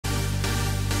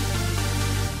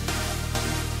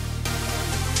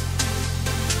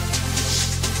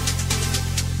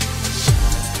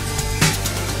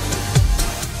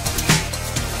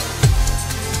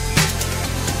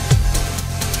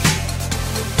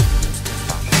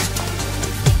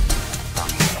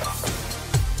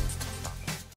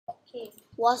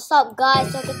What's up, guys?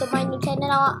 Welcome to my new channel.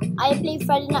 Now I play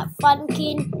Friday Night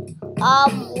Funkin.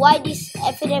 Why this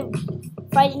FNF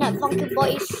Friday Night Funkin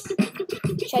boy is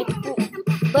trying to poop,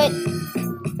 but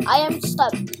I am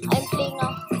stuck. I'm playing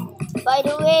now. By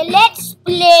the way, let's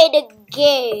play the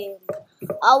game.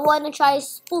 I wanna try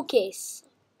Spookies.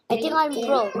 I think I'm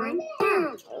broke.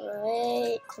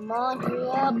 Alright, come on, hurry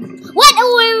up. What?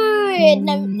 Oh, wait.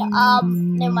 Never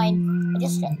mind.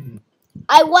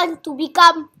 I want to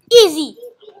become easy,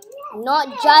 not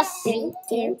just. 3,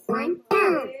 2, 1,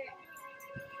 go.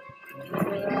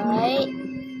 Right,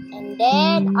 and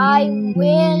then I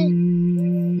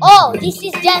will. Oh, this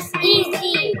is just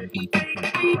easy.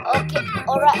 Okay,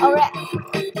 alright.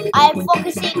 I'm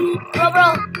focusing,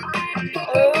 bro.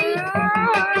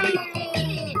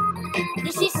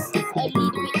 This is a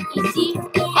little bit easy.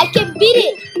 I can beat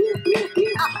it.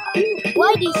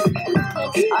 Why these kids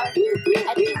are?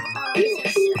 I think this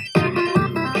is.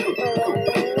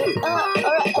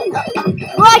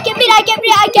 Bro, I can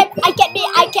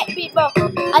beat, bro.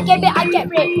 I can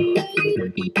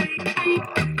beat.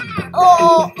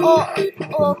 Oh,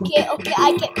 okay,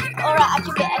 I can. Alright, I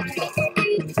can beat.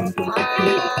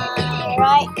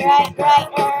 Right.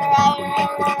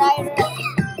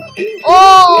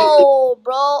 Oh,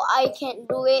 bro, I can't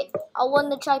do it. I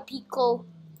want to try Pico.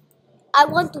 I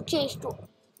want to change to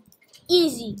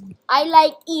easy. I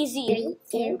like easy.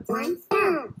 3, 2, 1,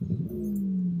 go.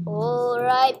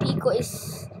 Alright, Pico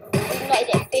is like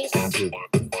that face.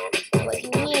 What do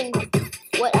you mean?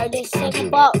 What are they saying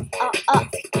about?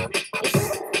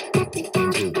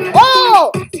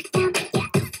 Oh!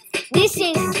 This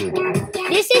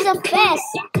is a fast.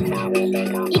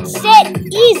 It said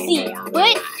easy,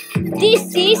 but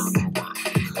this is.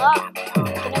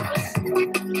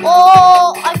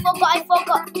 Oh, I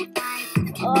forgot.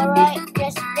 Alright,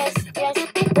 press.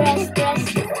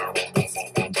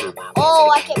 Oh,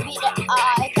 I can beat that.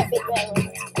 I can beat that.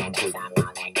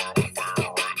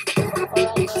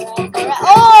 Alright.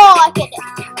 Oh, I get it.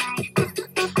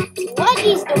 What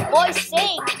is the boy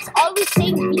saying? It's always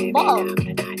saying big ball.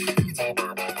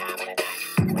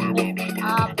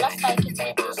 Last time I can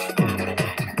get this.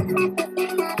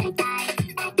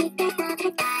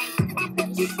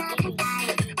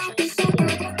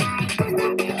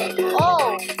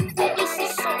 Oh, this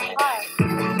is so hard.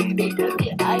 Maybe I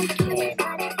can.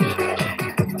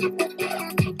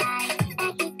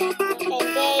 And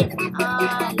then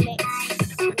let's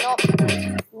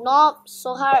nope, so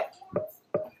hard.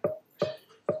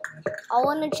 I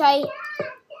wanna try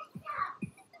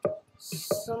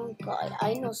some guy.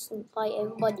 I know some guy,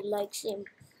 everybody likes him.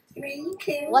 3,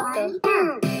 2, What 1, the?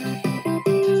 go.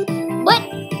 But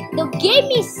the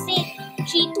game is set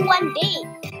 3 to 1 day.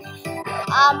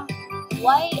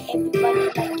 Why everybody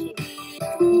like him?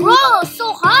 Bro,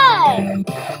 so hard.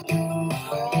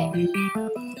 Alright.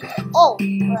 Oh,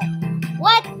 right.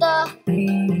 What the?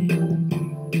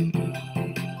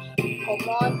 Come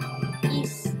on,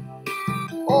 please.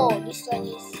 Oh, this one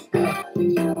is.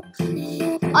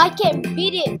 I can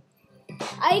beat it.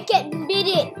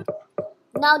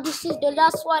 Now this is the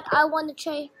last one. I want to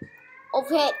try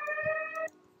overhead.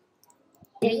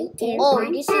 3, 2, Oh,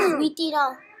 1, this go. is witty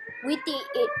now. Witty,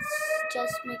 it's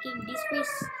just making this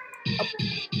face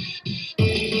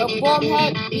a bomb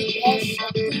head. It has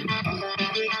a teeth.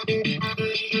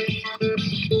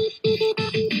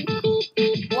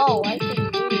 Wow, I can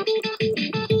do it.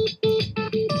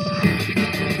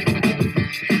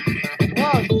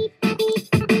 Wow.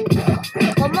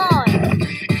 Come on.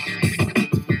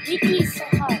 Witty is so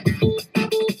hard.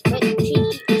 But tricky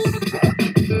is.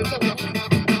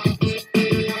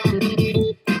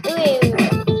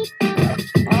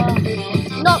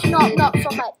 Not so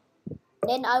hard.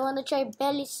 Then I wanna try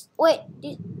bellies. Wait,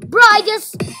 bro, I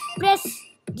just press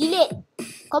delete.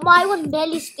 Come on, I want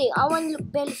belly stick. I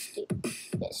want belly stick.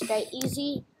 Let's try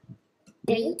easy.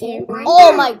 3, 2, 1,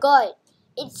 Oh go. my god,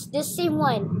 it's the same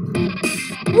one.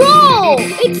 Bro,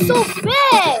 it's so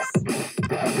fast.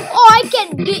 Oh, I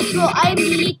can beat, bro. I'm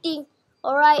deleting.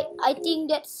 Alright, I think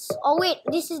that's. Oh wait,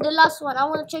 this is the last one. I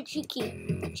wanna try tricky.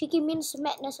 Tricky means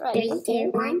madness, right? 3,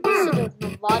 2, 1, This go. is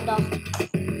Nevada.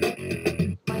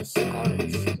 My score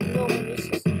is 0. This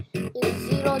is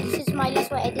 0. This is my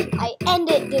last one. I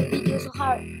ended the video so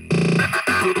hard.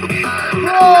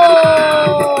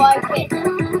 Bro,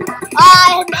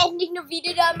 I'm ending the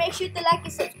video now. Make sure to like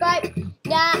and subscribe.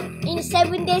 Now, in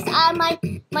 7 days,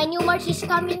 my new merch is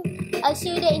coming. I'll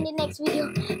see you there in the next video.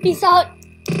 Peace out.